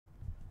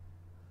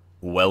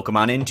Welcome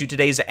on into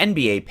today's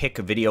NBA pick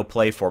video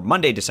play for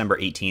Monday, December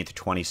 18th,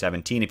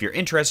 2017. If you're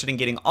interested in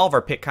getting all of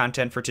our pick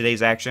content for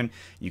today's action,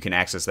 you can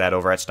access that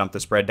over at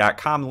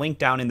stumpthespread.com, link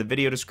down in the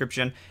video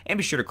description, and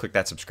be sure to click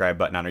that subscribe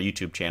button on our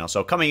YouTube channel.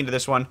 So coming into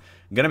this one,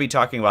 I'm going to be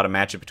talking about a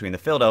matchup between the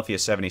Philadelphia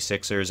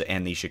 76ers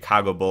and the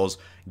Chicago Bulls.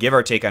 Give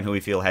our take on who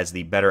we feel has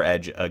the better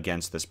edge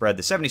against the spread.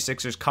 The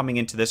 76ers coming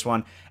into this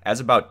one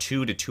as about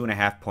 2 to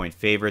 2.5 point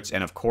favorites,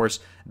 and of course,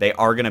 they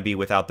are going to be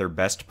without their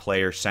best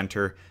player,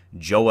 center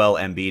Joel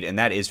Embiid, and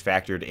that is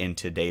factored in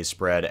today's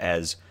spread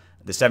as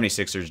the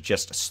 76ers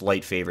just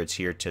slight favorites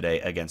here today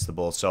against the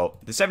Bulls. So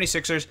the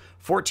 76ers,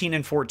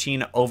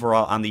 14-14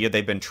 overall on the year.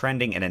 They've been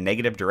trending in a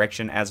negative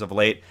direction as of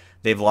late.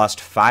 They've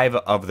lost 5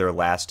 of their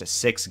last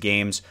 6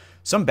 games.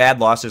 Some bad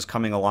losses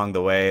coming along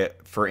the way.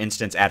 For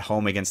instance, at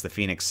home against the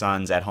Phoenix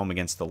Suns, at home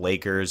against the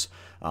Lakers.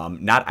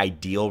 Not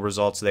ideal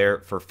results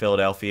there for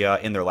Philadelphia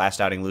in their last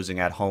outing,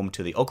 losing at home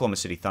to the Oklahoma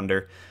City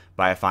Thunder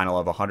by a final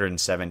of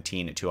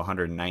 117 to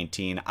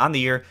 119. On the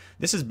year,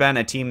 this has been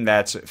a team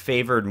that's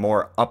favored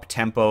more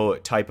up-tempo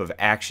type of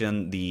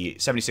action. The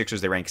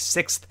 76ers, they rank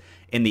 6th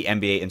in the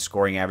NBA in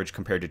scoring average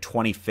compared to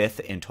 25th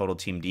in total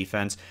team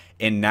defense.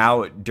 And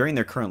now, during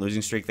their current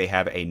losing streak, they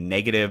have a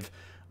negative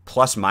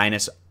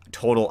plus-minus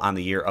total on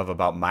the year of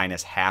about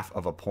minus half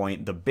of a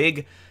point. The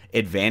big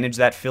advantage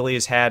that Philly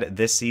has had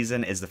this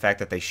season is the fact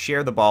that they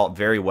share the ball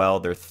very well.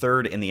 They're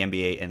 3rd in the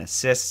NBA in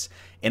assists,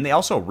 and they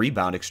also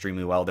rebound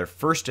extremely well. They're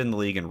 1st in the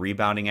league in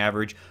rebounding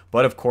average,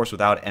 but of course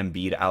without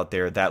Embiid out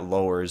there, that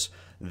lowers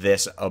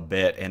this a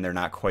bit, and they're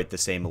not quite the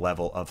same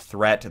level of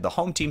threat. The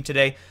home team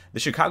today,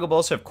 the Chicago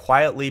Bulls, have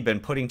quietly been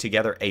putting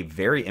together a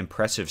very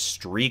impressive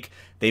streak.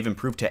 They've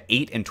improved to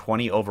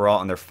 8-20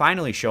 overall, and they're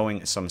finally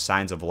showing some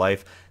signs of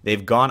life.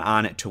 They've gone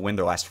on to win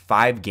their last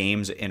 5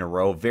 games in a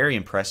row. Very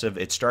impressive.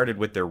 It started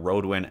with their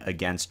road win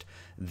against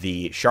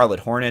the Charlotte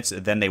Hornets.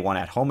 Then they won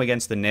at home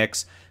against the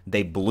Knicks.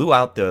 They blew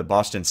out the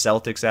Boston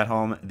Celtics at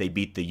home. They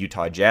beat the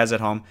Utah Jazz at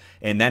home.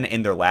 And then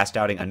in their last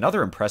outing,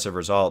 another impressive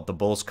result, the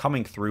Bulls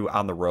coming through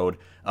on the road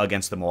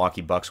against the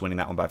Milwaukee Bucks, winning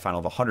that one by a final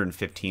of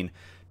 115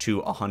 to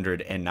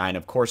 109.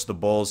 Of course, the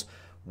Bulls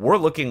were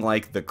looking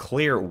like the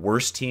clear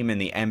worst team in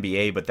the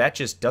NBA, but that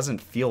just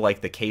doesn't feel like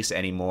the case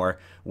anymore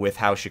with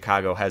how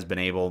Chicago has been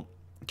able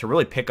to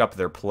really pick up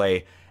their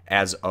play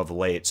as of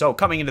late. So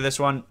coming into this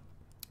one,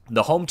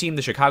 the home team,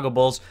 the Chicago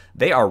Bulls,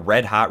 they are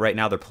red hot right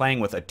now. They're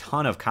playing with a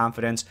ton of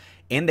confidence,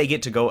 and they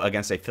get to go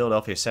against a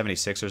Philadelphia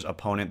 76ers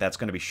opponent that's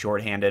going to be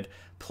shorthanded,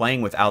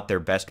 playing without their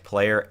best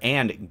player,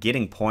 and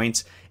getting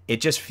points. It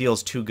just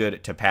feels too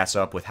good to pass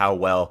up with how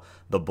well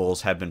the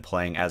Bulls have been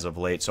playing as of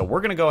late. So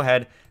we're going to go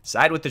ahead,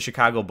 side with the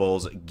Chicago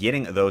Bulls,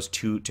 getting those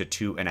 2 to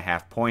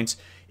 2.5 points.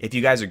 If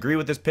you guys agree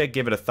with this pick,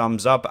 give it a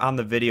thumbs up on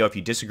the video. If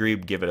you disagree,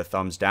 give it a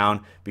thumbs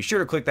down. Be sure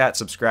to click that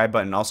subscribe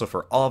button. Also,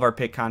 for all of our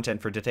pick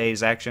content for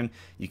today's action,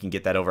 you can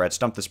get that over at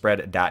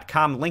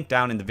stumpthespread.com. Link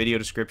down in the video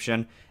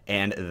description,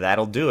 and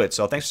that'll do it.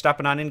 So thanks for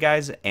stopping on in,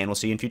 guys, and we'll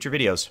see you in future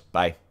videos.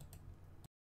 Bye.